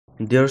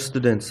Dear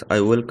students, I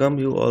welcome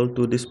you all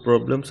to this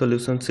problem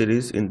solution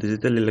series in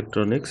digital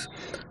electronics.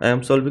 I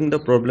am solving the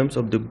problems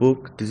of the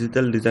book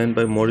Digital Design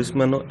by Maurice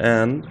Mano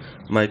and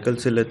Michael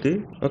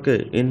Ciletti.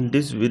 Okay, in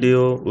this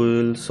video we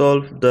will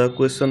solve the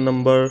question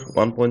number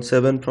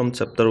 1.7 from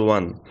chapter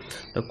 1.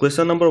 The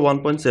question number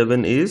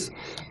 1.7 is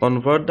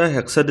convert the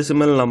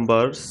hexadecimal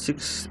number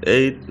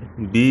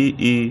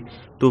 68BE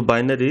to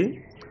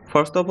binary.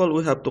 First of all,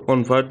 we have to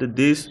convert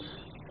this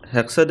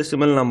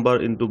hexadecimal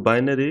number into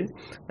binary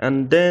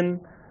and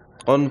then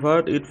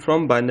convert it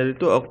from binary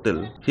to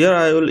octal. Here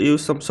I will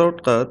use some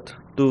shortcut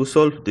to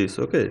solve this.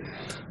 Okay,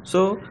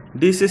 so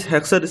this is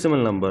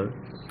hexadecimal number.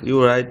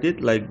 You write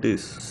it like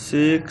this,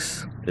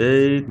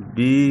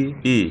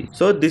 68BE.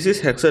 So this is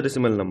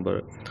hexadecimal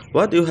number.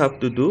 What you have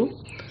to do,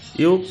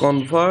 you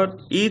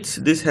convert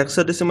this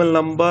hexadecimal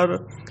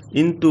number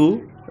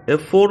into a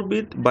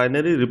 4-bit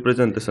binary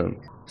representation.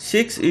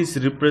 6 is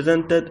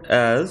represented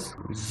as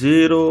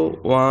 0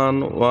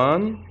 1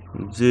 1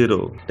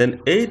 0. Then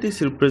 8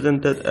 is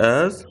represented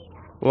as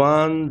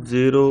 1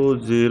 0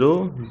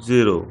 0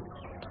 0.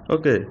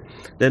 Okay,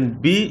 then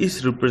B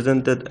is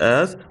represented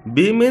as,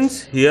 B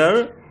means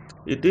here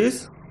it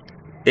is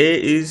A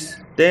is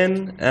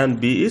 10 and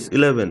B is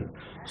 11.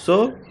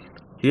 So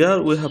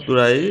here we have to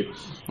write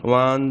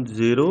 1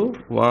 0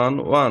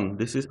 1 1.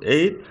 This is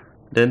 8.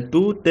 Then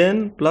 2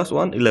 10 plus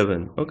 1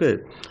 11. Okay,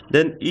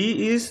 then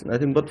E is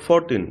nothing but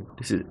 14.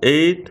 This is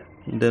 8,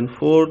 then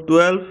 4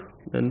 12,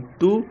 then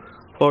 2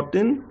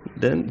 14,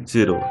 then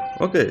 0.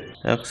 Okay,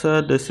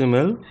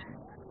 hexadecimal.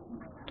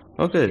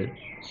 Okay,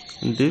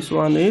 this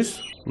one is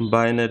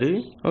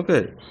binary.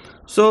 Okay,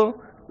 so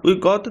we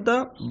got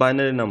the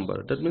binary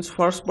number. That means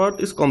first part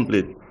is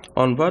complete.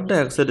 Convert the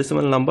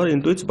hexadecimal number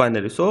into its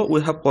binary. So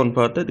we have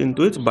converted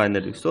into its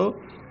binary. So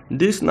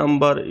this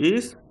number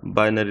is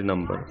binary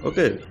number.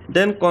 Okay,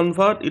 then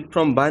convert it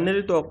from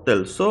binary to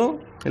octal. So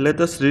let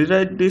us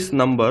rewrite this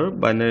number,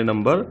 binary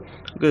number.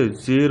 Okay,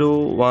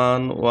 0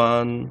 1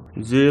 1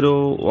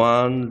 0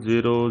 1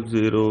 0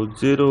 0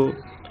 0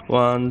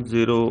 1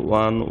 0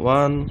 1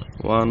 1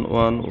 1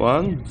 1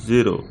 1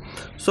 0.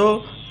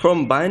 So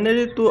from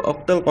binary to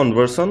octal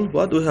conversion,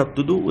 what we have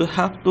to do, we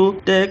have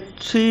to take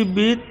 3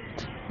 bits,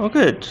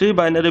 okay, 3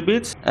 binary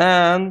bits,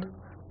 and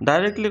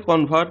directly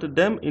convert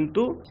them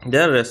into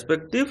their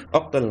respective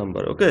octal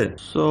number. Okay,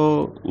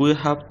 so we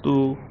have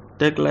to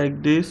take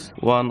like this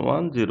 1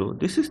 1 0.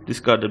 This is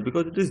discarded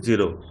because it is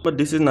 0, but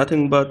this is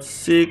nothing but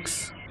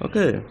 6.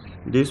 Okay,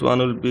 this one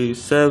will be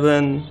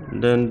 7,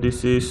 then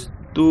this is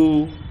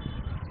 2,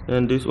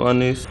 and this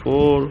one is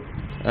 4,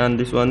 and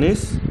this one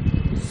is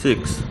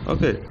 6.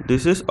 Okay,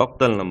 this is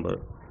octal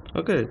number.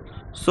 Okay,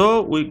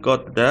 so we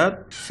got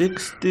that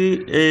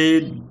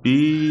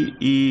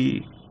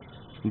 68BE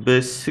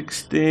base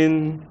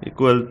 16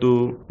 equal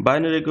to,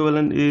 binary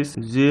equivalent is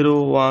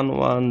 0 1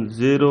 1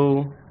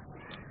 0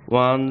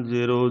 1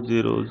 0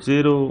 0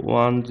 0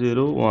 1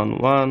 0 1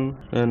 1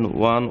 and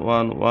 1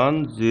 1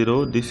 1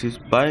 0. This is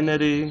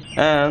binary,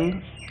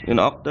 and in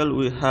octal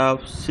we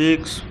have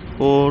 6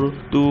 4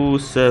 2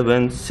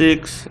 7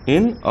 6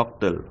 in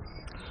octal.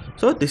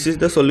 So this is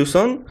the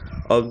solution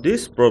of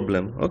this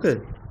problem. Okay,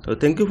 so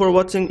thank you for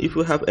watching. If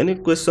you have any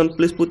question,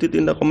 please put it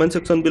in the comment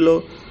section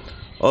below.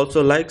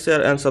 Also like,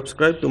 share and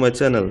subscribe to my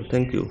channel.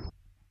 Thank you.